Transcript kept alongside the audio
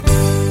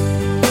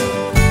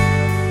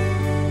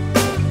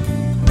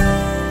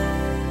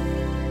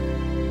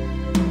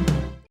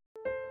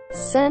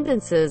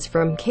sentences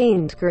from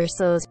Caned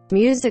Curso's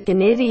Music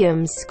and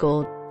Idioms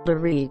School. To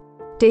read,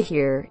 to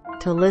hear,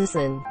 to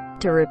listen,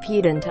 to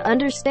repeat and to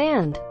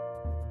understand.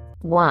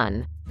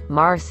 1.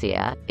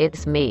 Marcia,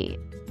 it's me.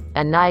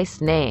 A nice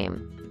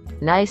name.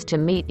 Nice to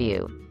meet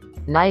you.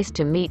 Nice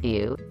to meet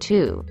you,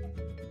 too.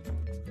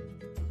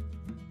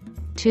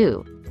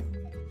 2.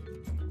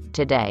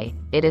 Today,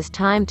 it is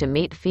time to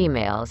meet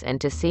females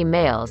and to see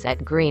males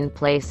at green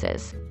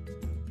places.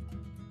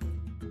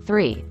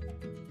 3.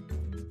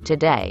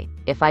 Today,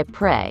 if I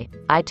pray,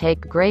 I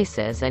take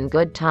graces and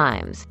good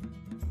times.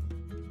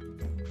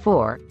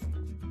 4.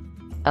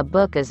 A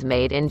book is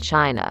made in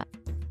China.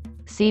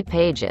 See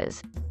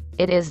pages.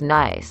 It is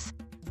nice.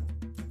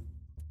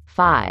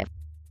 5.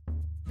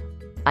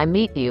 I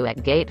meet you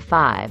at gate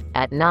 5,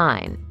 at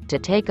 9, to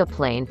take a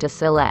plane to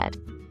Sylhet.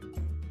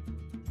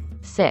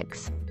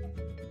 6.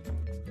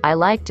 I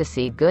like to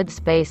see good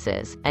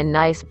spaces and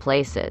nice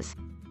places.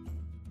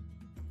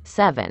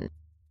 7.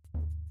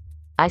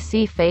 I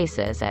see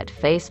faces at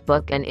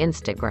Facebook and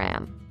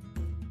Instagram.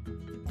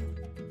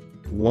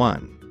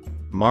 1.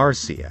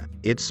 Marcia,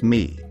 it's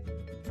me.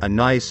 A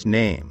nice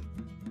name.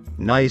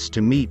 Nice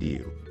to meet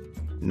you.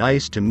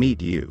 Nice to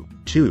meet you,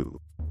 too.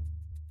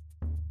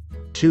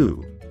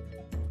 2.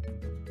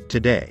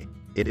 Today,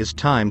 it is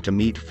time to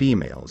meet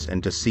females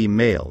and to see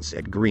males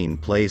at green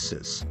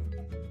places.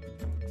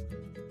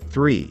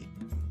 3.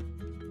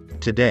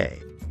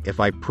 Today, if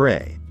I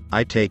pray,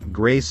 I take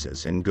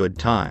graces and good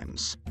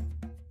times.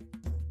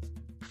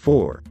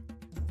 4.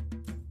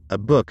 A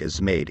book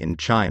is made in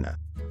China.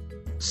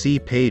 See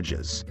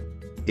pages.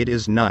 It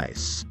is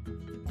nice.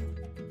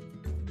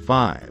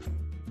 5.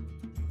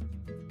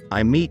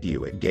 I meet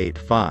you at gate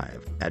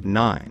 5, at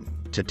 9,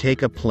 to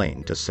take a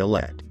plane to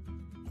Sylhet.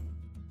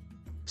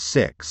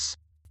 6.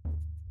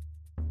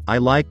 I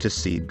like to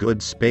see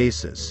good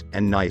spaces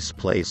and nice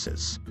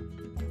places.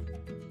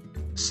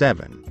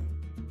 7.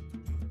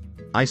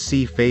 I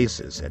see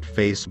faces at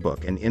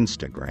Facebook and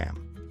Instagram.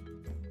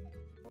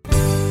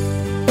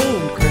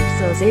 Caned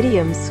Curso's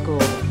Idiom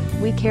School.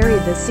 We carry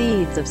the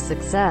seeds of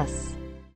success.